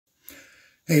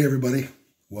Hey everybody,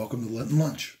 welcome to Lenten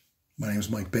Lunch. My name is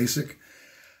Mike Bajsec.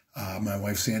 My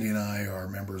wife Sandy and I are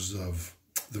members of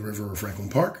the River of Franklin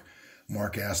Park.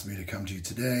 Mark asked me to come to you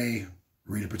today,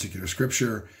 read a particular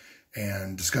scripture,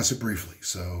 and discuss it briefly.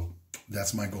 So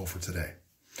that's my goal for today.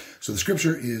 So the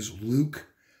scripture is Luke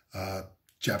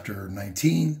chapter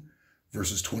 19,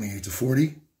 verses 28 to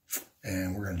 40,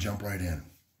 and we're going to jump right in.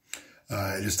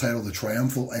 It is titled The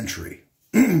Triumphal Entry.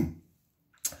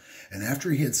 And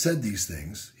after he had said these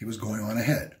things, he was going on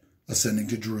ahead, ascending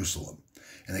to Jerusalem.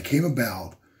 And it came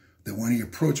about that when he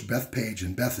approached Bethpage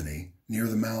and Bethany, near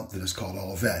the mount that is called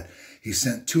Olivet, he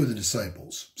sent two of the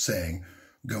disciples, saying,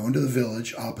 "Go into the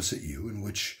village opposite you, in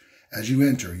which, as you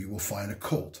enter, you will find a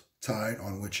colt tied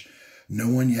on which no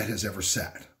one yet has ever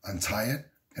sat. Untie it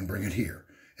and bring it here.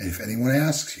 And if anyone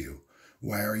asks you,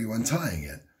 'Why are you untying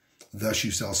it?' thus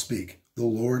you shall speak, 'The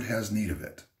Lord has need of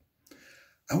it.'"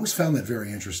 I always found that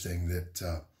very interesting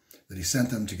that he sent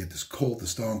them to get this colt,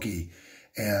 this donkey,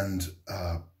 and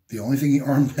the only thing he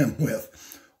armed them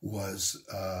with was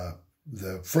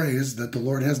the phrase that the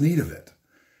Lord has need of it.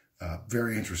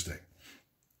 Very interesting.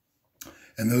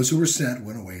 And those who were sent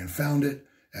went away and found it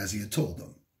as he had told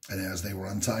them. And as they were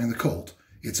untying the colt,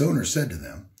 its owner said to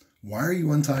them, "Why are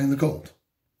you untying the colt?"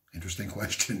 Interesting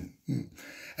question.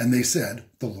 And they said,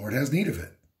 "The Lord has need of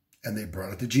it." And they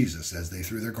brought it to Jesus as they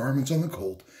threw their garments on the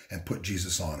colt and put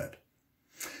Jesus on it.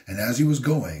 And as he was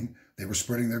going, they were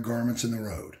spreading their garments in the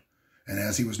road. And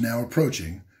as he was now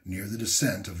approaching, near the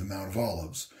descent of the Mount of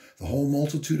Olives, the whole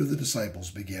multitude of the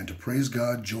disciples began to praise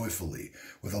God joyfully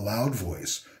with a loud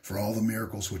voice for all the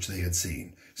miracles which they had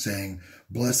seen, saying,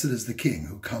 "Blessed is the King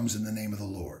who comes in the name of the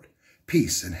Lord.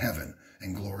 Peace in heaven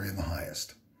and glory in the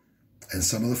highest." And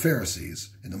some of the Pharisees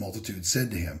in the multitude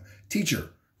said to him,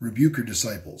 "Teacher, rebuke your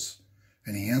disciples."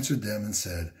 And he answered them and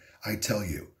said, "I tell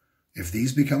you, if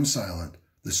these become silent,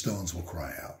 the stones will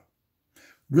cry out."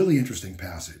 Really interesting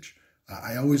passage.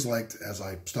 I always liked, as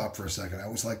I stopped for a second, I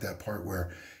always liked that part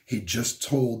where he just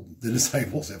told the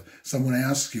disciples, if someone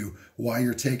asks you why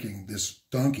you're taking this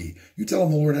donkey, you tell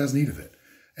them the Lord has need of it,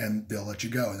 and they'll let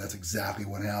you go. And that's exactly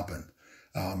what happened.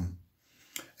 And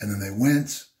then they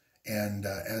went, and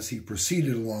as he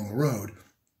proceeded along the road,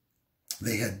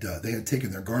 they had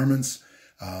taken their garments,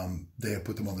 they had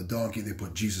put them on the donkey, they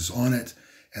put Jesus on it,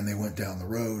 and they went down the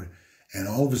road, and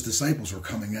all of his disciples were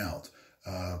coming out.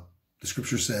 The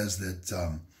scripture says that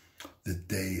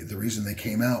the reason they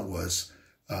came out was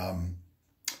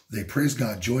they praised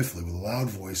God joyfully with a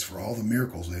loud voice for all the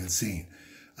miracles they had seen.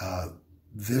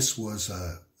 This was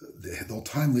the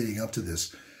time leading up to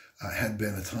this had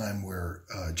been a time where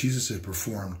Jesus had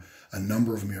performed a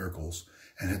number of miracles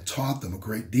and had taught them a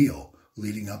great deal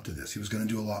leading up to this. He was going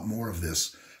to do a lot more of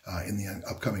this in the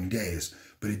upcoming days,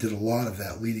 but he did a lot of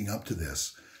that leading up to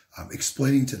this,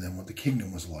 explaining to them what the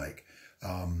kingdom was like,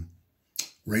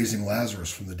 raising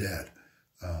Lazarus from the dead,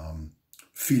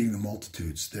 feeding the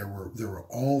multitudes. There were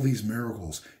all these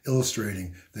miracles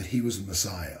illustrating that he was the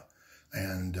Messiah.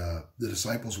 And the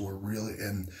disciples were really,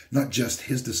 and not just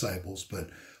his disciples, but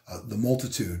the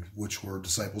multitude, which were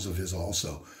disciples of his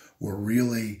also, were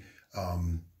really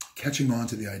catching on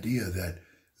to the idea that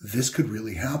this could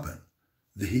really happen,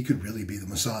 that he could really be the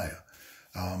Messiah.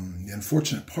 The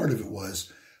unfortunate part of it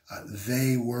was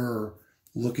they were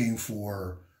looking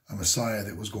for a Messiah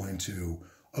that was going to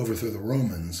overthrow the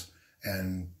Romans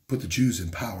and put the Jews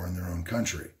in power in their own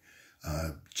country.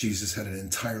 Jesus had an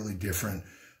entirely different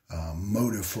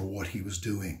motive for what he was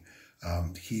doing.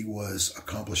 He was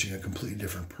accomplishing a completely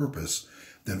different purpose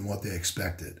than what they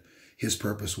expected. His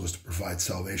purpose was to provide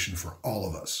salvation for all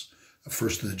of us,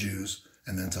 first to the Jews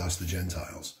and then to us, the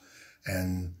Gentiles.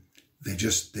 And they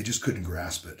just couldn't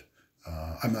grasp it.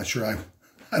 I'm not sure,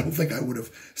 I don't think I would have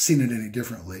seen it any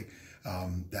differently.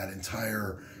 That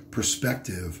entire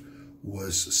perspective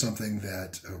was something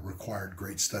that required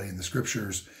great study in the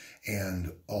scriptures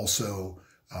and also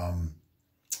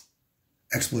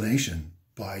explanation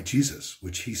by Jesus,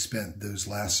 which he spent those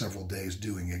last several days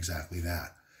doing exactly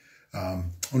that. I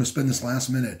want to spend this last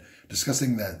minute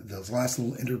discussing the last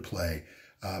little interplay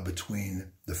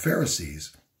between the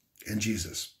Pharisees and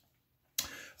Jesus.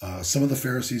 Some of the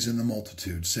Pharisees in the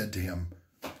multitude said to him,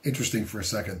 interesting for a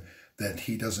second, that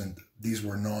these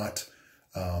were not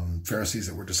Pharisees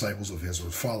that were disciples of his or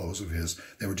followers of his.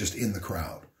 They were just in the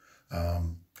crowd.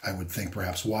 I would think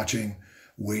perhaps watching,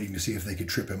 waiting to see if they could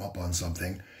trip him up on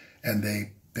something. And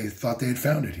they thought they had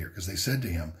found it here because they said to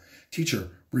him,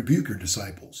 "Teacher, rebuke your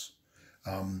disciples."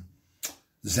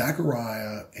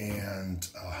 Zechariah and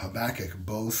Habakkuk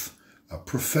both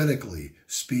prophetically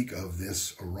speak of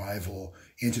this arrival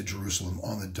into Jerusalem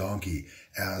on the donkey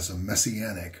as a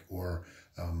messianic or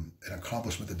an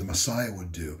accomplishment that the Messiah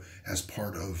would do as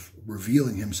part of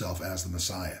revealing himself as the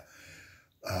Messiah.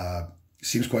 It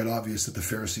seems quite obvious that the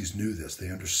Pharisees knew this. They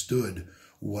understood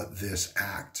what this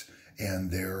act,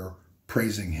 and they're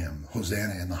praising him,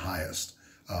 Hosanna in the highest.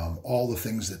 All the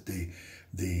things that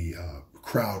the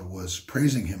crowd was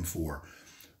praising him for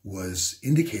was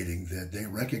indicating that they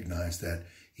recognized that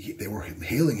they were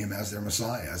hailing him as their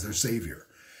Messiah, as their Savior.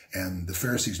 And the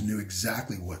Pharisees knew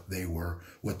exactly what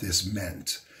this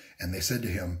meant. And they said to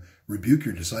him, rebuke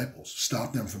your disciples,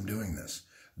 stop them from doing this.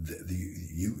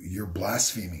 You're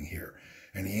blaspheming here.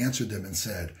 And he answered them and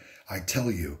said, I tell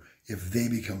you, if they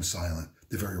become silent,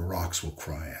 the very rocks will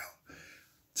cry out.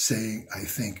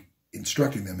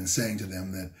 Instructing them and saying to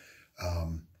them that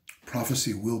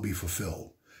prophecy will be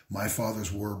fulfilled. My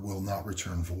Father's word will not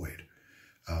return void.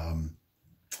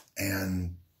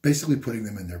 And basically putting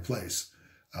them in their place.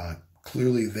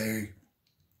 Clearly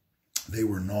they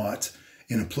were not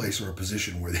in a place or a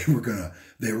position where they were gonna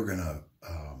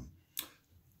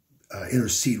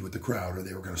intercede with the crowd, or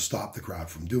they were going to stop the crowd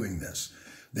from doing this.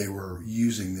 They were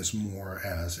using this more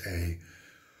as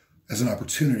an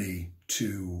opportunity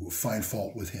to find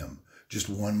fault with him. Just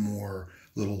one more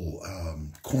little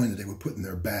coin that they would put in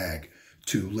their bag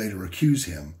to later accuse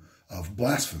him of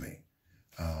blasphemy.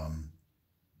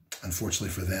 Unfortunately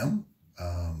for them,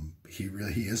 he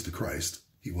is the Christ.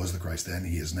 He was the Christ then,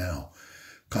 he is now.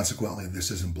 Consequently,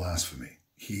 this isn't blasphemy.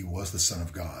 He was the Son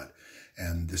of God.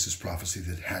 And this is prophecy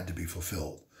that had to be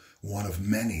fulfilled. One of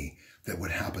many that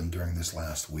would happen during this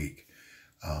last week.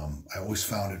 I always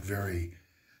found it very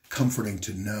comforting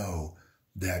to know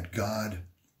that God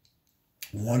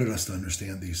wanted us to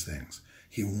understand these things.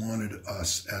 He wanted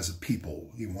us as a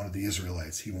people. He wanted the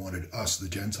Israelites. He wanted us, the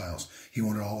Gentiles. He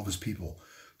wanted all of his people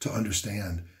to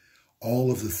understand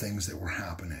all of the things that were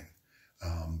happening.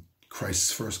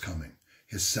 Christ's first coming,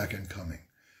 his second coming.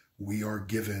 We are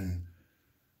given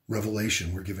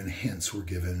revelation. We're given hints. We're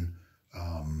giving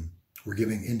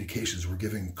indications. We're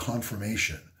giving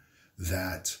confirmation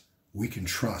that we can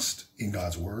trust in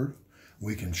God's word.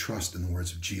 We can trust in the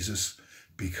words of Jesus,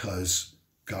 because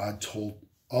God told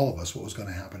all of us what was going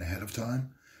to happen ahead of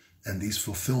time. And these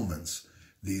fulfillments,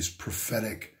 these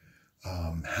prophetic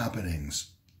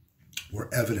happenings,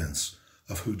 were evidence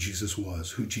of who Jesus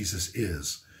was, who Jesus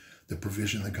is, the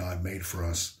provision that God made for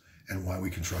us, and why we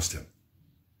can trust him.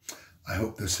 I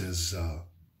hope this has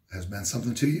meant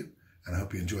something to you, and I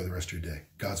hope you enjoy the rest of your day.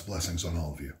 God's blessings on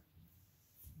all of you.